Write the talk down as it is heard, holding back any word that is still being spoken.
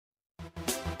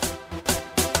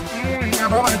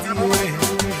property.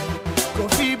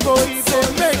 Coffee boy, say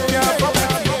make your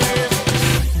property.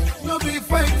 No be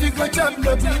fight, you go chop,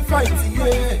 no be fight,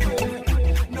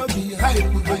 yeah. No be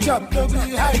hype, you go chop, no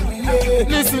be hype, yeah.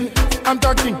 Listen, I'm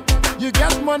talking. You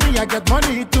get money, I get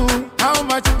money too. How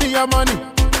much be your money?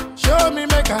 Show me,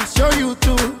 make I show you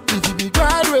too. If you be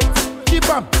graduate, keep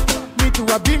up. Me too,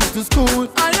 I've been to school.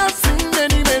 I have seen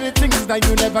many, many things that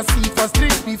you never see for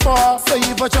street before. So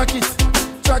you for chuck it.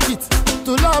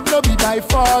 To love no be by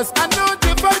force. I know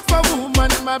the fight for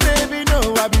woman, my baby, no,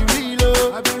 I be real,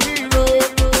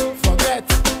 Forget,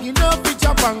 you know, be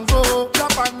chop and go. Give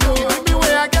me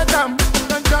where I get them,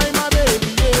 don't try my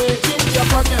baby, yeah. Give me your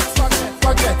pocket.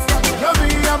 Love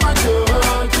me, I'm a show.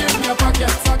 Give me your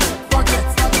pocket.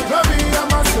 Love me,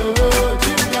 I'm a show.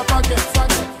 Give me your pocket.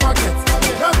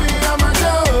 Love me, I'm a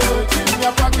show. Give me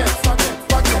your pocket.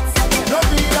 Love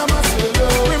me, I'm a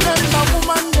show. Remember,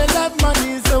 woman, they love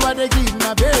money, so I they give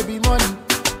my baby money.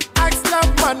 Ask love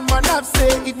man, I've say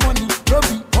it money, no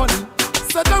be money.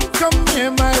 So don't come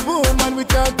near my woman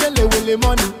with your willy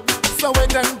money. So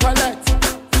wait and collect.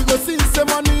 You go see some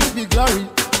money, the glory.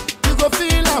 You go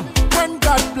feel them when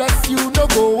God bless you, no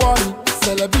go worry.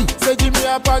 Celebi, say give me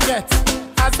a pocket.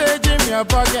 I say give me a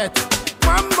pocket.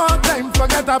 One more time,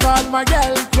 forget about my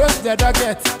girl, close the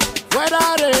docket. Whether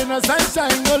rain or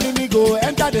sunshine, only me go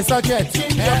enter the socket.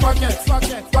 Give me a pocket.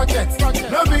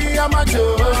 No be a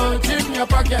macho. Give me a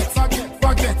pocket.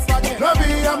 No be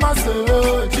a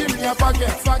macho. Give me a pocket.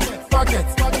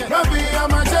 No be a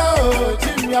macho.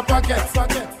 Give me a pocket.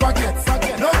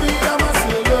 No be a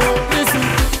macho. Listen,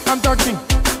 I'm talking.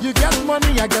 You get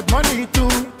money, I get money too.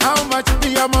 How much be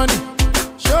your money?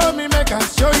 Show me, make I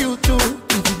show you too.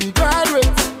 If you be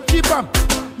graduate, keep up.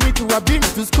 Me too, I've been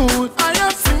to school. I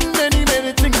have seen many,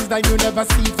 many things that you never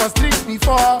see for street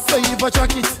before. So you for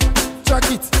chuck it.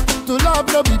 To love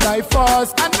no be by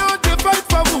force. I know the fight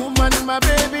for woman, my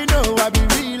baby, no, I be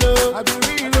real,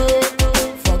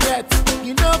 Forget,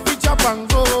 you know, be chop and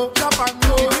go.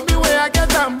 Give me where I get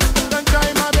them, don't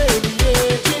try my baby,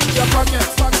 yeah. Give me your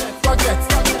pocket.